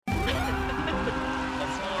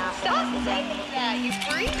Stop saying that, you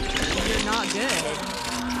freak. You're not good.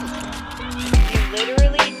 You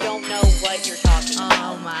literally don't know what you're talking about.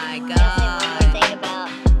 Oh my One more god. thing about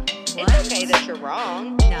It's okay that you're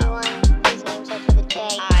wrong. anyone whose name starts with a J.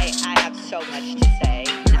 I have so much to say.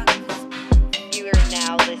 You are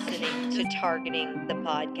now listening to Targeting the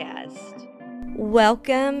Podcast.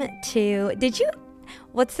 Welcome to,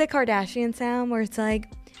 what's the Kardashian sound where it's like,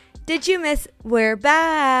 did you miss, we're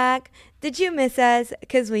back. Did you miss us?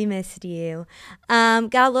 Because we missed you.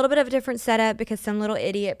 Got a little bit of a different setup because some little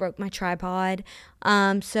idiot broke my tripod.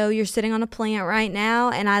 So you're sitting on a plant right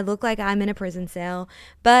now and I look like I'm in a prison cell.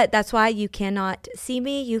 But that's why you cannot see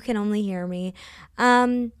me. You can only hear me.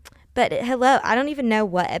 But hello, I don't even know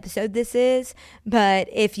what episode this is. But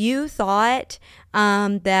if you thought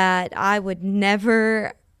that I would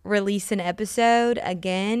never release an episode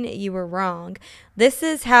again, you were wrong. This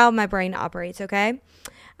is how my brain operates, okay?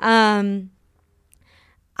 I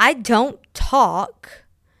don't talk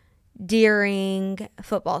during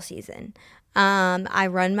football season. I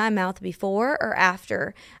run my mouth before or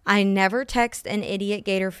after. I never text an idiot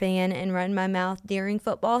Gator fan and run my mouth during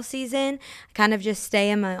football season. I kind of just stay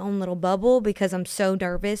in my own little bubble because I'm so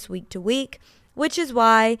nervous week to week, which is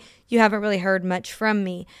why you haven't really heard much from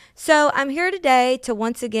me. So I'm here today to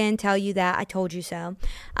once again tell you that I told you so.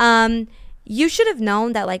 You should have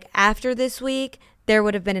known that like after this week, there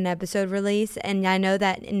would have been an episode release, and I know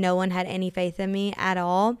that no one had any faith in me at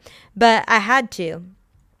all, but I had to.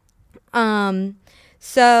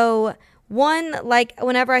 So one, like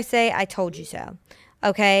whenever I say I told you so,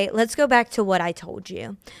 okay, let's go back to what I told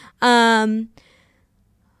you. One,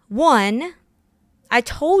 I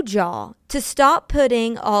told y'all to stop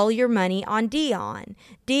putting all your money on Deion.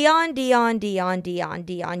 Deion.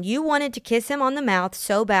 You wanted to kiss him on the mouth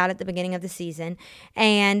so bad at the beginning of the season.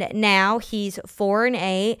 And now he's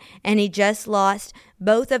 4-8 and he just lost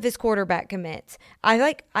both of his quarterback commits. I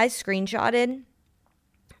screenshotted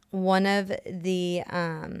one of the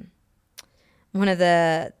oh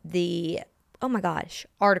my gosh,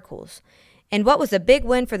 articles. And what was a big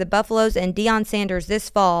win for the Buffaloes and Deion Sanders this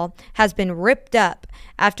fall has been ripped up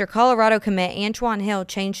after Colorado commit Antoine Hill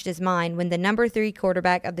changed his mind when the number 3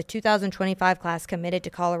 quarterback of the 2025 class committed to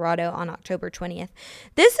Colorado on October 20th.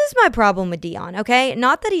 This is my problem with Deion, okay?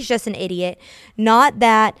 Not that he's just an idiot. Not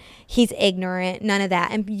that he's ignorant. None of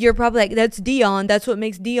that. And you're probably like, that's Deion. That's what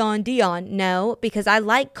makes Deion Deion. No, because I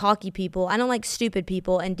like cocky people. I don't like stupid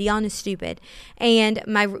people, and Deion is stupid. And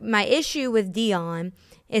my issue with Deion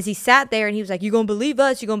is he sat there and he was like, you gonna believe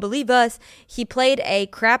us? You gonna believe us? He played a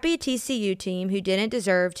crappy TCU team who didn't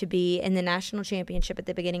deserve to be in the national championship at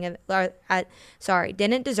the beginning of,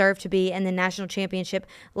 didn't deserve to be in the national championship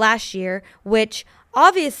last year, which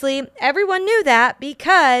obviously everyone knew that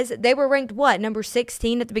because they were ranked, number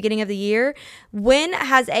 16 at the beginning of the year. When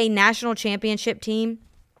has a national championship team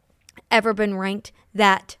ever been ranked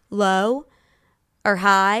that low? Or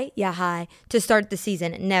high? Yeah, high. To start the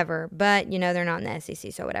season. Never. But, they're not in the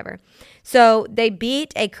SEC, so whatever. So, they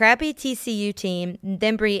beat a crappy TCU team,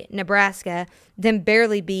 then beat Nebraska, then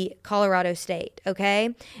barely beat Colorado State,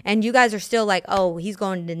 okay? And you guys are still like, oh, he's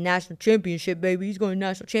going to the national championship, baby. He's going to the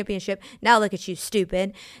national championship. Now look at you,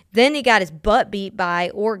 stupid. Then he got his butt beat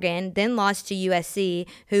by Oregon, then lost to USC,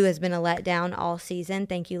 who has been a letdown all season.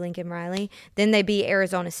 Thank you, Lincoln Riley. Then they beat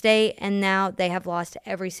Arizona State, and now they have lost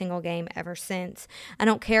every single game ever since. I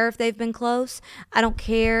don't care if they've been close. I don't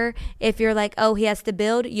care if you're like, oh, he has to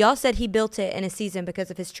build. Y'all said he built it in a season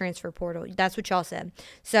because of his transfer portal. That's what y'all said.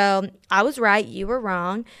 So I was right. You were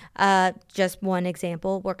wrong. Just one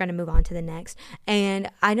example. We're going to move on to the next. And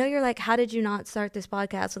I know you're like, how did you not start this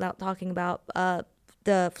podcast without talking about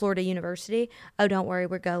the Florida University? Oh, don't worry.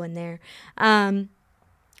 We're going there.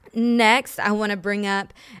 Next, I want to bring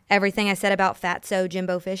up everything I said about Fatso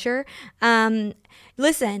Jimbo Fisher.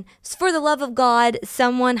 Listen, for the love of God,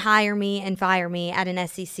 someone hire me and fire me at an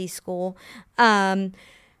SEC school.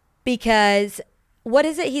 Because what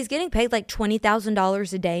is it? He's getting paid like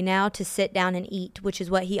 $20,000 a day now to sit down and eat, which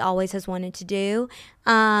is what he always has wanted to do.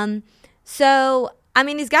 So, I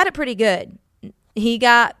mean, he's got it pretty good. He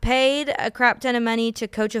got paid a crap ton of money to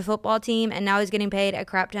coach a football team, and now he's getting paid a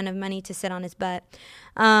crap ton of money to sit on his butt.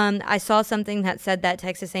 I saw something that said that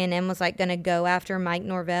Texas A&M was like going to go after Mike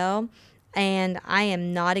Norvell, and I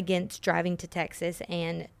am not against driving to Texas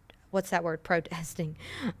and what's that word? Protesting.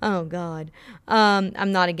 Oh, God.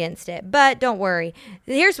 I'm not against it. But don't worry.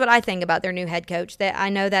 Here's what I think about their new head coach. That I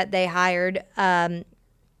know that they hired,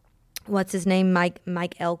 what's his name? Mike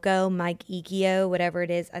Elko, Mike Ikio, whatever it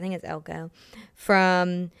is. I think it's Elko.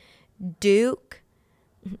 From Duke.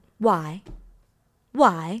 Why?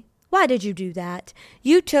 Why did you do that?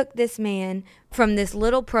 You took this man from this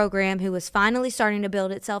little program who was finally starting to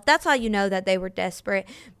build itself. That's how you know that they were desperate,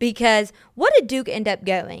 because what did Duke end up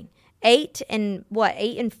going?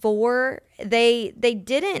 8-4. They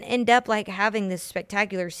didn't end up like having this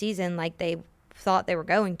spectacular season like they thought they were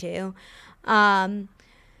going to.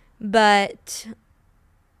 But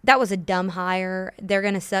that was a dumb hire. They're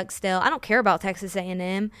going to suck still. I don't care about Texas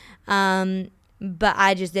A&M. But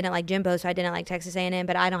I just didn't like Jimbo, so I didn't like Texas A&M.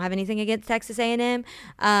 But I don't have anything against Texas A&M.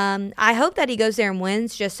 I hope that he goes there and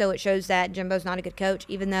wins, just so it shows that Jimbo's not a good coach,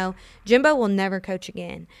 even though Jimbo will never coach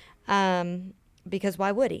again. Because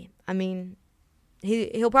why would he? I mean,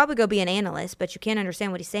 he'll probably go be an analyst, but you can't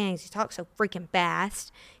understand what he's saying. He talks so freaking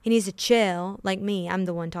fast. He needs to chill, like me. I'm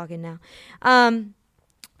the one talking now.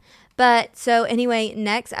 But so anyway,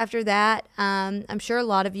 next after that, I'm sure a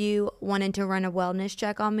lot of you wanted to run a wellness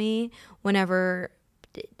check on me whenever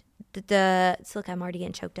look, I'm already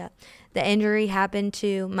getting choked up. The injury happened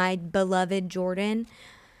to my beloved Jordan.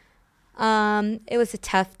 It was a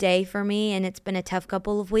tough day for me, and it's been a tough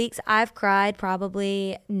couple of weeks. I've cried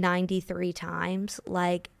probably 93 times.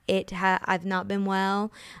 Like, I've not been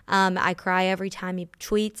well. I cry every time he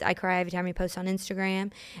tweets. I cry every time he posts on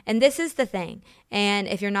Instagram. And this is the thing. And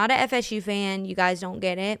if you're not an FSU fan, you guys don't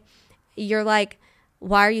get it. You're like,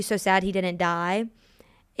 why are you so sad he didn't die?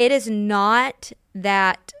 It is not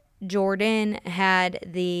that Jordan had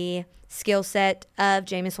the skill set of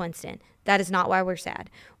Jameis Winston. That is not why we're sad.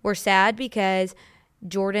 We're sad because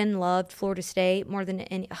Jordan loved Florida State more than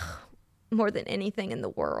anything in the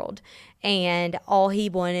world, and all he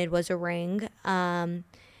wanted was a ring. And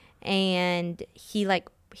he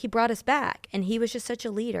brought us back, and he was just such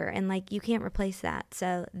a leader, and like, you can't replace that.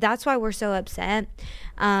 So that's why we're so upset.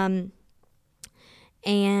 And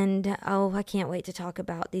I can't wait to talk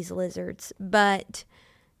about these lizards. But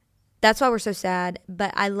that's why we're so sad.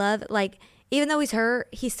 But I love, like, even though he's hurt,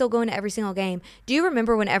 he's still going to every single game. Do you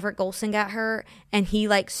remember when Everett Golson got hurt and he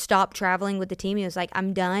like stopped traveling with the team? He was like,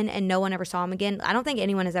 I'm done, and no one ever saw him again. I don't think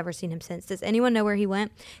anyone has ever seen him since. Does anyone know where he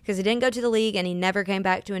went? Because he didn't go to the league and he never came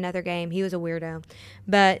back to another game. He was a weirdo.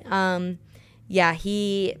 But yeah,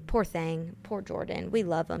 poor thing, poor Jordan. We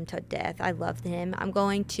love him to death. I love him. I'm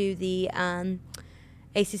going to the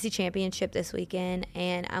ACC Championship this weekend,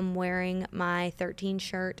 and I'm wearing my 13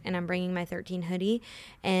 shirt, and I'm bringing my 13 hoodie,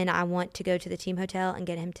 and I want to go to the team hotel and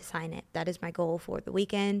get him to sign it. That is my goal for the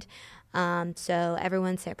weekend. So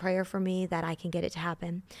everyone say a prayer for me that I can get it to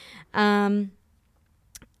happen.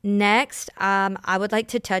 Next, I would like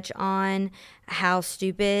to touch on how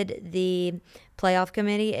stupid the playoff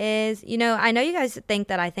committee is. You know, I know you guys think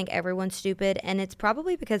that I think everyone's stupid, and it's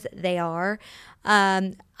probably because they are.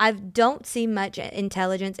 I don't see much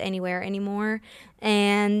intelligence anywhere anymore,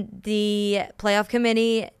 and the playoff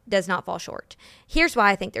committee does not fall short. Here's why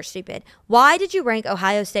I think they're stupid. Why did you rank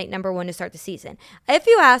Ohio State number 1 to start the season? If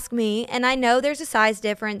you ask me, and I know there's a size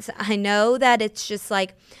difference, I know that it's just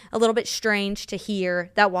like a little bit strange to hear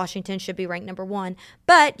that Washington should be ranked number 1,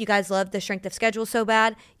 but you guys love the strength of schedule so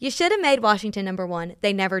bad, you should have made Washington number 1.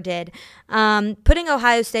 They never did. Putting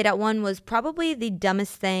Ohio State at 1 was probably the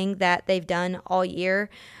dumbest thing that they've done all year.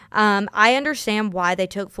 I understand why they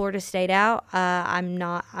took Florida State out. I'm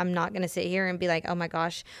not going to sit here and be like, oh my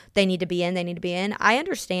gosh, they need to be in. I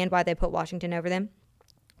understand why they put Washington over them.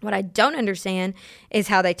 What I don't understand is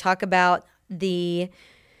how they talk about the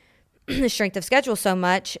strength of schedule so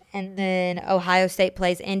much, and then Ohio State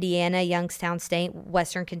plays Indiana, Youngstown State,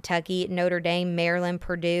 Western Kentucky, Notre Dame, Maryland,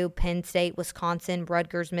 Purdue, Penn State, Wisconsin,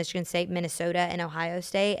 Rutgers, Michigan State, Minnesota, and Ohio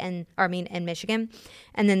State, and Michigan,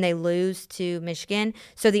 and then they lose to Michigan.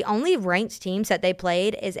 So the only ranked teams that they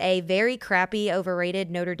played is a very crappy,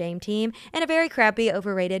 overrated Notre Dame team and a very crappy,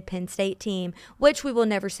 overrated Penn State team, which we will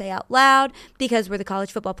never say out loud because we're the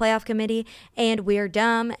College Football Playoff Committee, and we're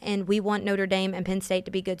dumb, and we want Notre Dame and Penn State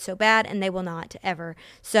to be good so bad, and they will not ever.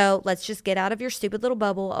 So let's just get out of your stupid little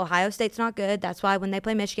bubble. Ohio State's not good. That's why when they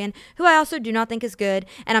play Michigan, who I also do not think is good,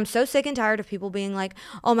 and I'm so sick and tired of people being like,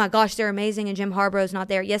 oh my gosh, they're amazing, and Jim Harbaugh's not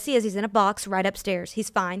there. Yes, he is. He's in a box right upstairs. He's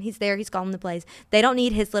fine. He's there. He's calling the plays. They don't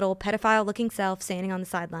need his little pedophile-looking self standing on the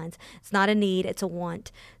sidelines. It's not a need. It's a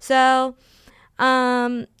want. So,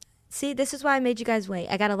 see, this is why I made you guys wait.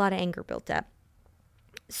 I got a lot of anger built up.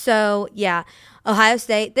 So, yeah, Ohio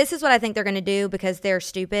State, this is what I think they're going to do because they're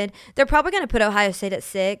stupid. They're probably going to put Ohio State at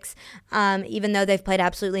 6, even though they've played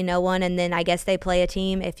absolutely no one, and then I guess they play a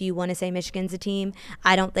team if you want to say Michigan's a team.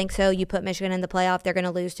 I don't think so. You put Michigan in the playoff, they're going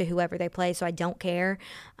to lose to whoever they play, so I don't care.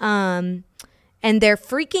 and their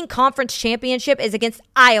freaking conference championship is against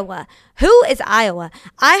Iowa. Who is Iowa?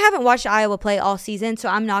 I haven't watched Iowa play all season, so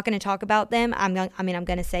I'm not going to talk about them. I'm going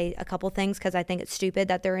to say a couple things because I think it's stupid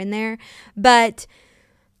that they're in there. But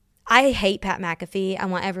I hate Pat McAfee. I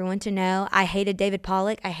want everyone to know. I hated David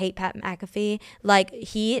Pollock. I hate Pat McAfee. Like,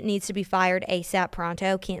 he needs to be fired ASAP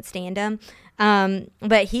pronto. Can't stand him.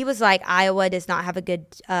 But he was like, Iowa does not have a good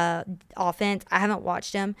offense. I haven't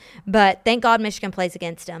watched him, but thank God Michigan plays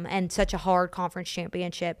against them and such a hard conference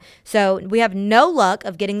championship. So we have no luck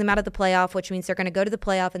of getting them out of the playoff, which means they're going to go to the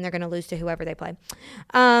playoff and they're going to lose to whoever they play.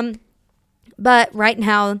 But right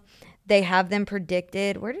now they have them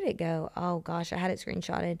predicted. Where did it go? Oh gosh, I had it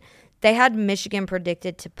screenshotted. They had Michigan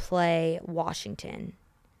predicted to play Washington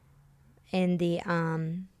in the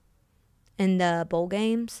bowl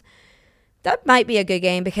games. That might be a good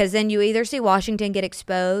game because then you either see Washington get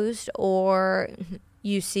exposed or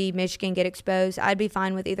you see Michigan get exposed. I'd be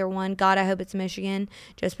fine with either one. God, I hope it's Michigan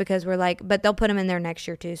just because we're like, but they'll put them in there next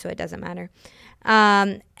year too, so it doesn't matter.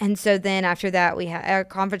 And so then after that, we have our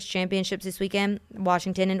conference championships this weekend,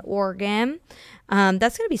 Washington and Oregon.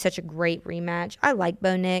 That's going to be such a great rematch. I like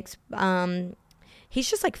Bo Nix. He's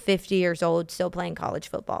just like 50 years old, still playing college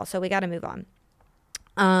football, so we got to move on.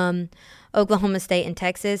 Oklahoma State and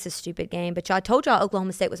Texas, a stupid game. But I told y'all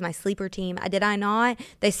Oklahoma State was my sleeper team. Did I not?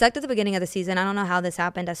 They sucked at the beginning of the season. I don't know how this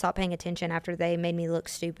happened. I stopped paying attention after they made me look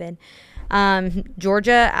stupid.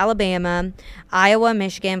 Georgia, Alabama, Iowa,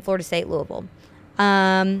 Michigan, Florida State, Louisville.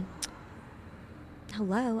 Hello,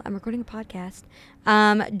 I'm recording a podcast.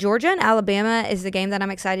 Georgia and Alabama is the game that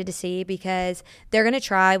I'm excited to see because they're going to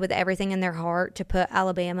try with everything in their heart to put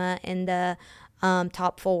Alabama in the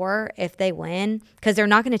top 4 if they win, because they're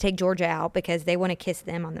not going to take Georgia out because they want to kiss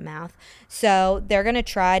them on the mouth. So they're going to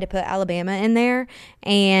try to put Alabama in there,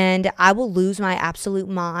 and I will lose my absolute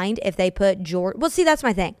mind if they put Georgia. Well, see, that's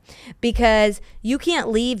my thing, because you can't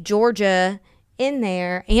leave Georgia in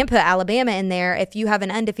there and put Alabama in there if you have an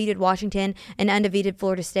undefeated Washington, an undefeated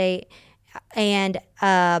Florida State, and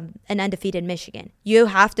an undefeated Michigan. You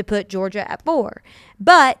have to put Georgia at 4.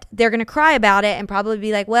 But they're going to cry about it and probably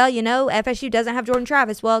be like, well, FSU doesn't have Jordan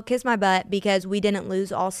Travis. Well, kiss my butt, because we didn't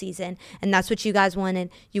lose all season. And that's what you guys wanted.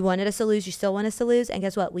 You wanted us to lose. You still want us to lose. And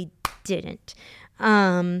guess what? We didn't.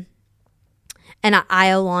 And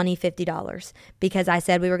I owe Lonnie $50 because I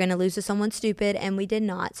said we were going to lose to someone stupid, and we did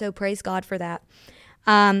not. So praise God for that.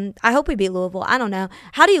 I hope we beat Louisville. I don't know.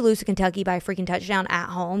 How do you lose to Kentucky by a freaking touchdown at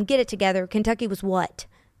home? Get it together. Kentucky was what?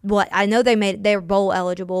 I know they were bowl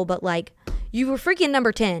eligible, but like, you were freaking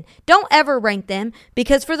number 10. Don't ever rank them,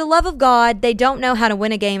 because for the love of God, they don't know how to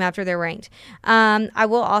win a game after they're ranked. I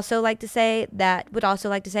would also like to say that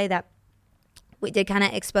we did kind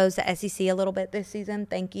of expose the SEC a little bit this season.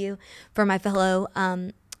 Thank you for my fellow.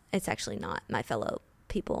 It's actually not my fellow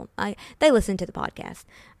people. They listen to the podcast.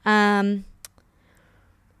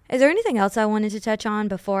 Is there anything else I wanted to touch on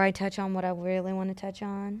before I touch on what I really want to touch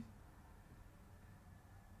on?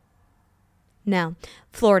 No.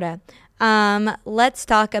 Florida. Let's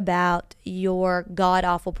talk about your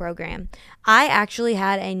god-awful program. I actually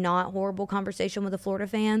had a not horrible conversation with a Florida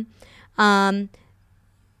fan.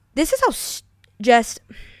 This is how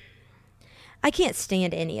I can't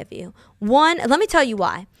stand any of you. One, let me tell you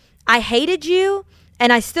why. I hated you,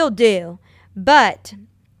 and I still do, but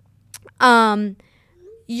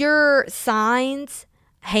your signs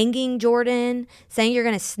hanging Jordan, saying you're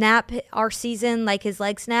going to snap our season like his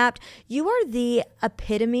leg snapped, you are the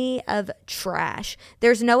epitome of trash.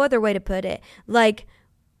 There's no other way to put it. Like,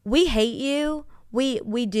 we hate you.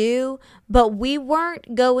 We do, but we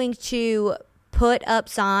weren't going to put up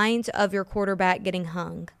signs of your quarterback getting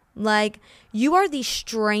hung. Like, you are the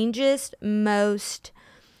strangest, most...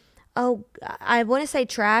 I want to say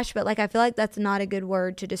trash, but like, I feel like that's not a good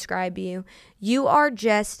word to describe you. You are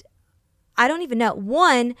just, I don't even know.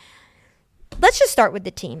 One, let's just start with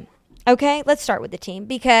the team. Okay, let's start with the team,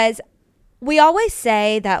 because we always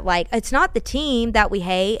say that, like, it's not the team that we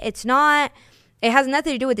hate. It has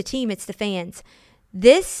nothing to do with the team. It's the fans.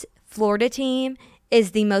 This Florida team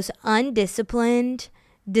is the most undisciplined,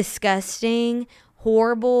 disgusting,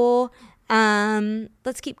 horrible.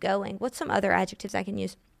 Let's keep going. What's some other adjectives I can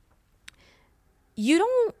use? You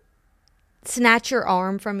don't snatch your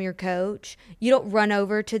arm from your coach. You don't run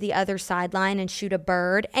over to the other sideline and shoot a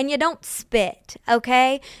bird. And you don't spit,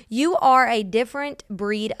 okay? You are a different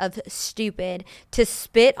breed of stupid. To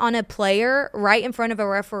spit on a player right in front of a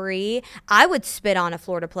referee, I would spit on a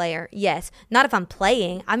Florida player. Yes. Not if I'm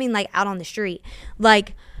playing. I mean, like, out on the street.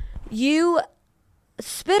 Like, you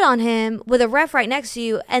spit on him with a ref right next to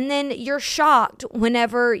you, and then you're shocked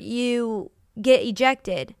whenever you get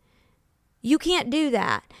ejected. You can't do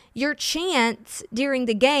that. Your chants during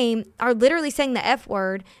the game are literally saying the F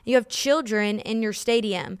word. You have children in your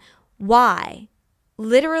stadium. Why?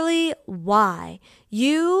 Literally, why?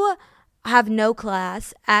 You have no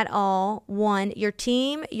class at all. One, your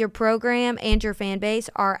team, your program, and your fan base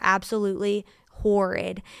are absolutely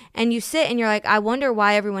horrid. And you sit and you're like, I wonder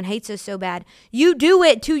why everyone hates us so bad. You do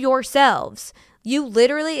it to yourselves. You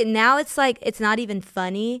literally, now it's like, it's not even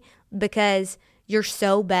funny because you're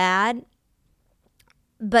so bad.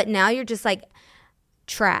 But now you're just like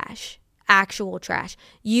trash, actual trash.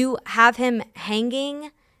 You have him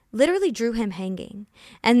hanging, literally drew him hanging.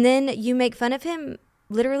 And then you make fun of him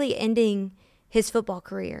literally ending his football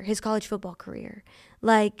career, his college football career.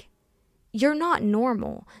 Like, you're not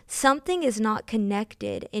normal. Something is not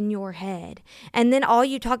connected in your head. And then all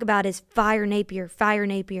you talk about is fire Napier, fire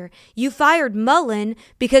Napier. You fired Mullen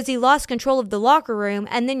because he lost control of the locker room,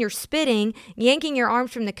 and then you're spitting, yanking your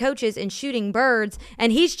arms from the coaches and shooting birds,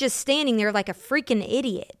 and he's just standing there like a freaking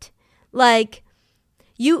idiot. Like,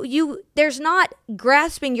 there's not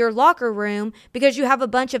grasping your locker room because you have a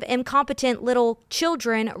bunch of incompetent little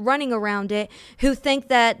children running around it who think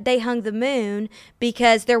that they hung the moon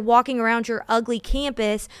because they're walking around your ugly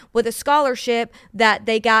campus with a scholarship that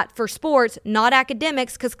they got for sports, not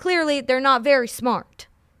academics, because clearly they're not very smart.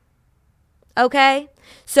 Okay?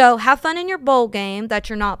 So have fun in your bowl game that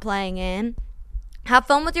you're not playing in. Have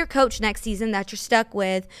fun with your coach next season that you're stuck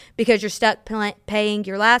with because you're stuck paying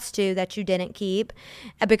your last two that you didn't keep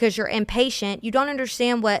because you're impatient. You don't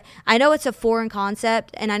understand what, I know it's a foreign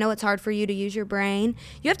concept and I know it's hard for you to use your brain.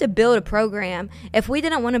 You have to build a program. If we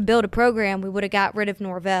didn't want to build a program, we would have got rid of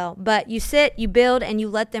Norvell. But you sit, you build, and you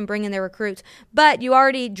let them bring in their recruits. But you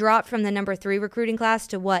already dropped from the number 3 recruiting class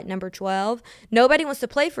to what, number 12? Nobody wants to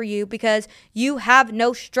play for you because you have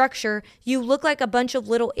no structure. You look like a bunch of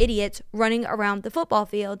little idiots running around the football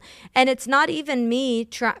field. And it's not even me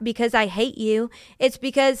because I hate you. It's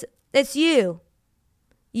because it's you.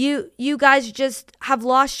 You guys just have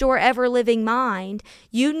lost your ever-living mind.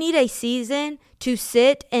 You need a season to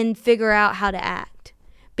sit and figure out how to act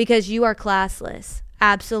because you are classless.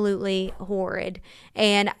 Absolutely horrid.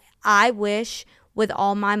 And I wish with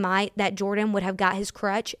all my might that Jordan would have got his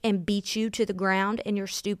crutch and beat you to the ground in your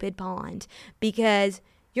stupid pond because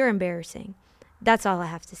you're embarrassing. That's all I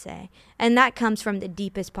have to say. And that comes from the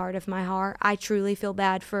deepest part of my heart. I truly feel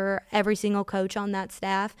bad for every single coach on that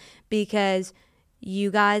staff because you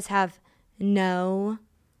guys have no,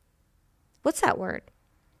 what's that word?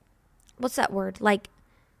 Like,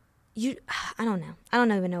 I don't know. I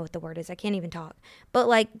don't even know what the word is. I can't even talk. But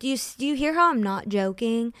like, do you hear how I'm not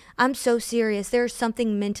joking? I'm so serious. There's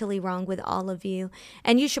something mentally wrong with all of you,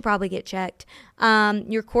 and you should probably get checked.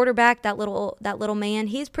 Your quarterback, that little man,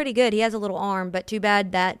 he's pretty good. He has a little arm, but too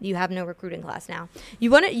bad that you have no recruiting class now.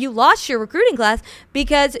 You lost your recruiting class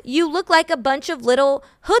because you look like a bunch of little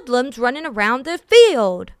hoodlums running around the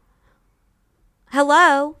field.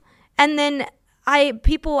 Hello, and then.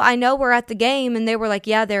 People I know were at the game and they were like,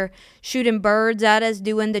 yeah, they're shooting birds at us,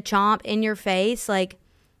 doing the chomp in your face. Like,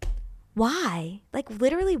 why? Like,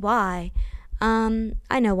 literally, why?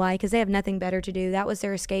 I know why, because they have nothing better to do. That was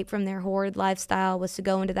their escape from their horrid lifestyle, was to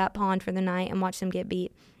go into that pond for the night and watch them get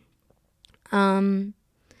beat. So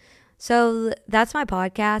that's my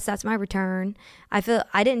podcast. That's my return. I feel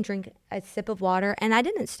I didn't drink a sip of water and I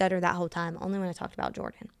didn't stutter that whole time, only when I talked about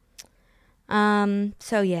Jordan.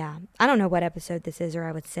 So yeah, I don't know what episode this is or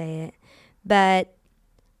I would say it, but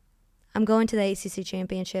I'm going to the ACC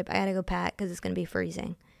championship. I got to go pack because it's going to be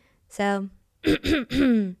freezing. So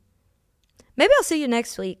maybe I'll see you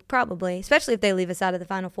next week, probably, especially if they leave us out of the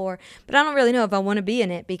Final Four, but I don't really know if I want to be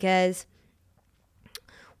in it because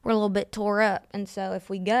we're a little bit tore up. And so if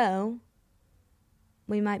we go,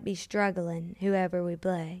 we might be struggling whoever we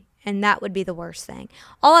play. And that would be the worst thing.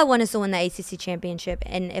 All I want is to win the ACC championship.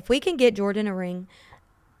 And if we can get Jordan a ring,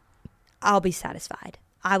 I'll be satisfied.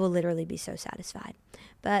 I will literally be so satisfied.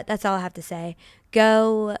 But that's all I have to say.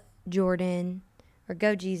 Go Jordan. Or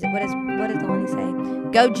go Jesus. What does Lonnie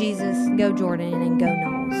say? Go Jesus, go Jordan, and go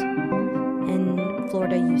Knowles. In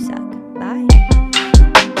Florida, you suck. Bye.